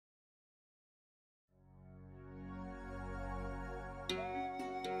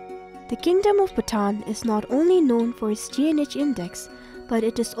The Kingdom of Bhutan is not only known for its GNH index, but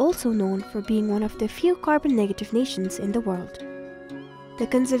it is also known for being one of the few carbon-negative nations in the world. The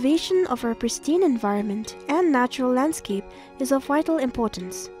conservation of our pristine environment and natural landscape is of vital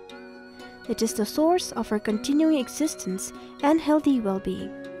importance. It is the source of our continuing existence and healthy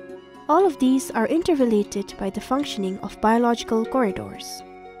well-being. All of these are interrelated by the functioning of biological corridors.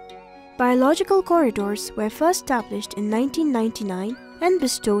 Biological corridors were first established in 1999 and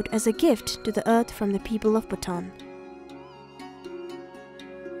bestowed as a gift to the earth from the people of Bhutan.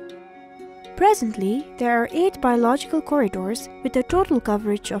 Presently, there are 8 biological corridors with a total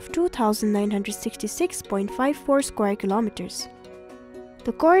coverage of 2,966.54 square kilometers.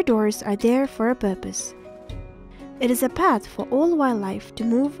 The corridors are there for a purpose. It is a path for all wildlife to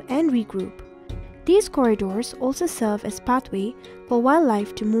move and regroup. These corridors also serve as pathway for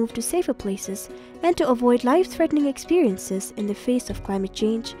wildlife to move to safer places and to avoid life-threatening experiences in the face of climate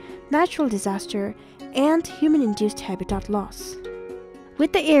change, natural disaster, and human-induced habitat loss.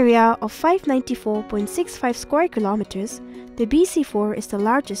 With the area of 594.65 square kilometers, the BC4 is the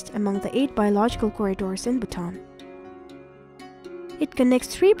largest among the 8 biological corridors in Bhutan. It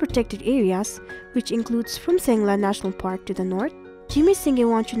connects 3 protected areas, which includes Phrumsengla National Park to the north, Jigme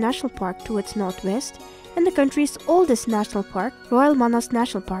Wangchuck National Park to its northwest, and the country's oldest national park, Royal Manas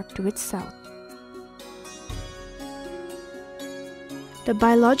National Park, to its south. The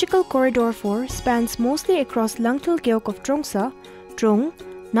Biological Corridor 4 spans mostly across Langtul Geok of Trongsa, Trong,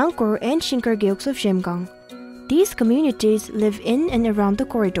 Nangkor, and Shinkar Geoks of Jemgang. These communities live in and around the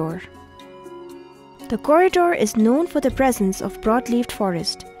corridor. The corridor is known for the presence of broad-leaved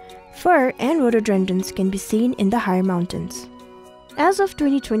forest. Fir and rhododendrons can be seen in the higher mountains. As of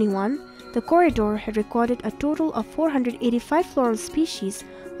 2021, the corridor had recorded a total of 485 floral species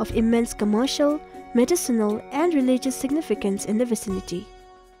of immense commercial, medicinal, and religious significance in the vicinity.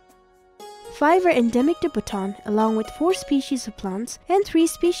 5 are endemic to Bhutan, along with 4 species of plants and 3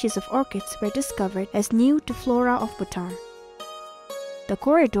 species of orchids were discovered as new to flora of Bhutan. The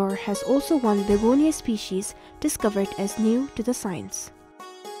corridor has also 1 begonia species discovered as new to the science.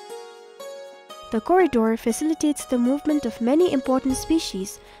 The corridor facilitates the movement of many important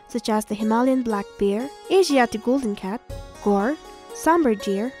species such as the Himalayan black bear, Asiatic golden cat, gaur, sambar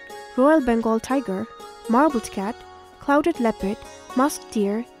deer, Royal Bengal tiger, marbled cat, clouded leopard, musk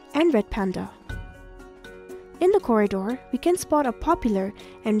deer, and red panda. In the corridor, we can spot a popular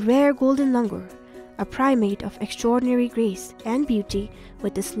and rare golden langur, a primate of extraordinary grace and beauty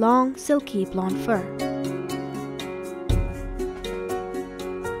with its long, silky blonde fur.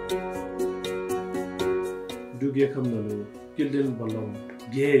 Duge Kamnalu, Kilden Balong,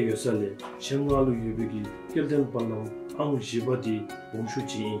 Gay Yosale, Shangalu Yubigi, Kilden Balong, Ang Jibadi,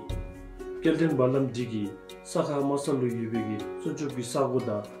 Wangchuck, Kilden Balam Digi, Saka Masalu Yubigi, Sujubi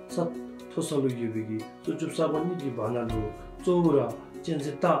Sagoda, Sat Tosalu Yubigi, Sujub Sabanigi Banalu, Zora,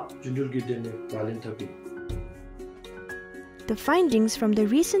 Jenzeta, Junurgidene, Valentabi. The findings from the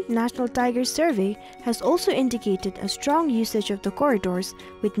recent National Tiger Survey has also indicated a strong usage of the corridors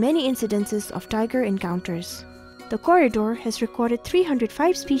with many incidences of tiger encounters. The corridor has recorded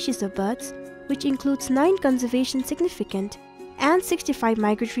 305 species of birds, which includes 9 conservation significant and 65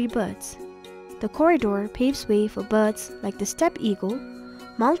 migratory birds. The corridor paves way for birds like the steppe eagle,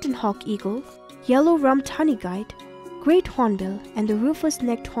 mountain hawk eagle, yellow-rumped honeyguide, great hornbill, and the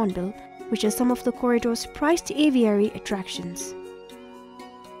rufous-necked hornbill, which are some of the corridor's prized aviary attractions.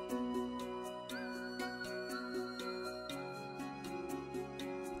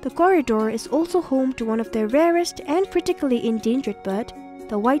 The corridor is also home to one of the rarest and critically endangered bird,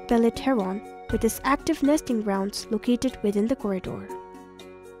 the white-bellied heron, with its active nesting grounds located within the corridor.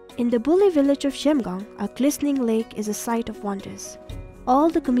 In the Buli village of Jemgang, a glistening lake is a sight of wonders. All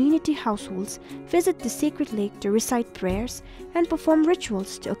the community households visit the sacred lake to recite prayers and perform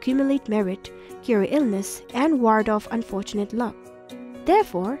rituals to accumulate merit, cure illness, and ward off unfortunate luck.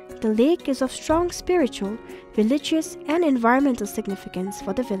 Therefore, the lake is of strong spiritual, religious, and environmental significance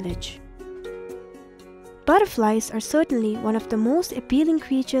for the village. Butterflies are certainly one of the most appealing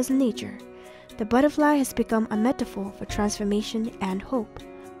creatures in nature. The butterfly has become a metaphor for transformation and hope.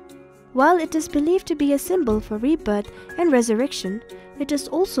 While it is believed to be a symbol for rebirth and resurrection, it is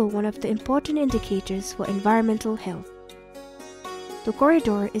also one of the important indicators for environmental health. The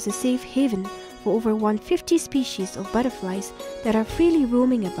corridor is a safe haven for over 150 species of butterflies that are freely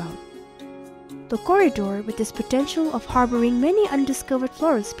roaming about. The corridor, with its potential of harboring many undiscovered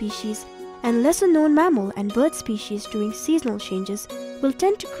floral species and lesser-known mammal and bird species during seasonal changes, will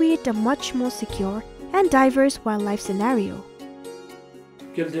tend to create a much more secure and diverse wildlife scenario.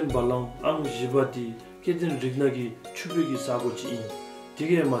 Kilden Balang, Ang Jibati, Kilden Rignagi, Chubigi Sagochi,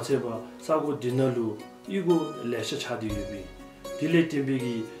 Dige Macheba, Sago Dinalu, Igo Lesha Chadi Yubi. Dile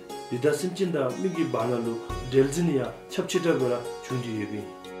Timbigi, Dida Simchinda, Migi Banalu, Delzinia, Chapchita Gora, Chundi Yubi.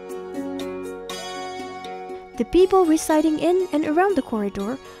 The people residing in and around the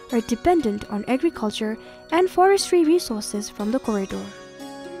corridor are dependent on agriculture and forestry resources from the corridor.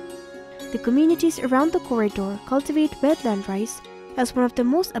 The communities around the corridor cultivate wetland rice as one of the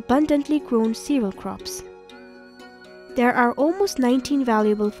most abundantly grown cereal crops. There are almost 19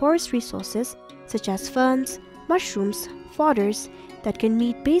 valuable forest resources such as ferns, mushrooms, fodders that can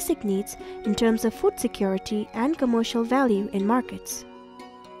meet basic needs in terms of food security and commercial value in markets.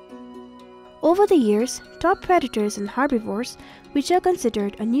 Over the years, top predators and herbivores, which are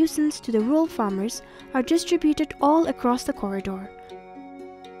considered a nuisance to the rural farmers, are distributed all across the corridor.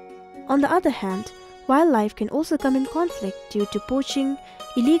 On the other hand, wildlife can also come in conflict due to poaching,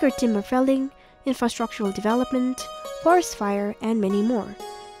 illegal timber felling, infrastructural development, forest fire, and many more.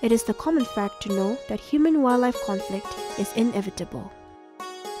 It is the common fact to know that human-wildlife conflict is inevitable.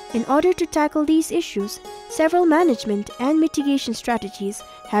 In order to tackle these issues, several management and mitigation strategies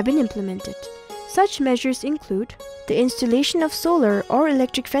have been implemented. Such measures include the installation of solar or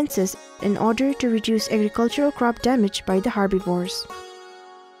electric fences in order to reduce agricultural crop damage by the herbivores,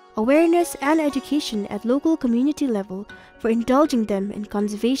 awareness and education at local community level for indulging them in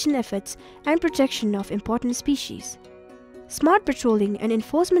conservation efforts and protection of important species, smart patrolling and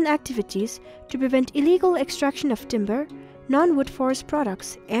enforcement activities to prevent illegal extraction of timber, non-wood forest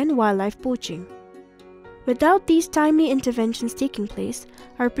products, and wildlife poaching. Without these timely interventions taking place,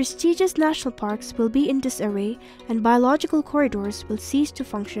 our prestigious national parks will be in disarray and biological corridors will cease to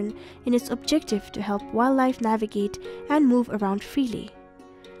function in its objective to help wildlife navigate and move around freely.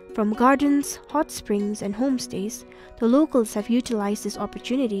 From gardens, hot springs, and homestays, the locals have utilized these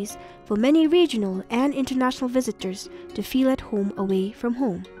opportunities for many regional and international visitors to feel at home away from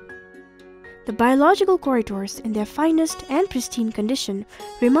home. The biological corridors in their finest and pristine condition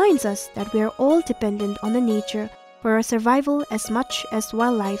reminds us that we are all dependent on the nature for our survival as much as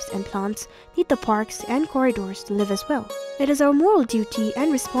wildlife and plants need the parks and corridors to live as well. It is our moral duty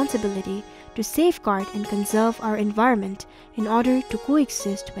and responsibility to safeguard and conserve our environment in order to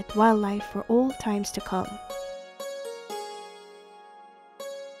coexist with wildlife for all times to come.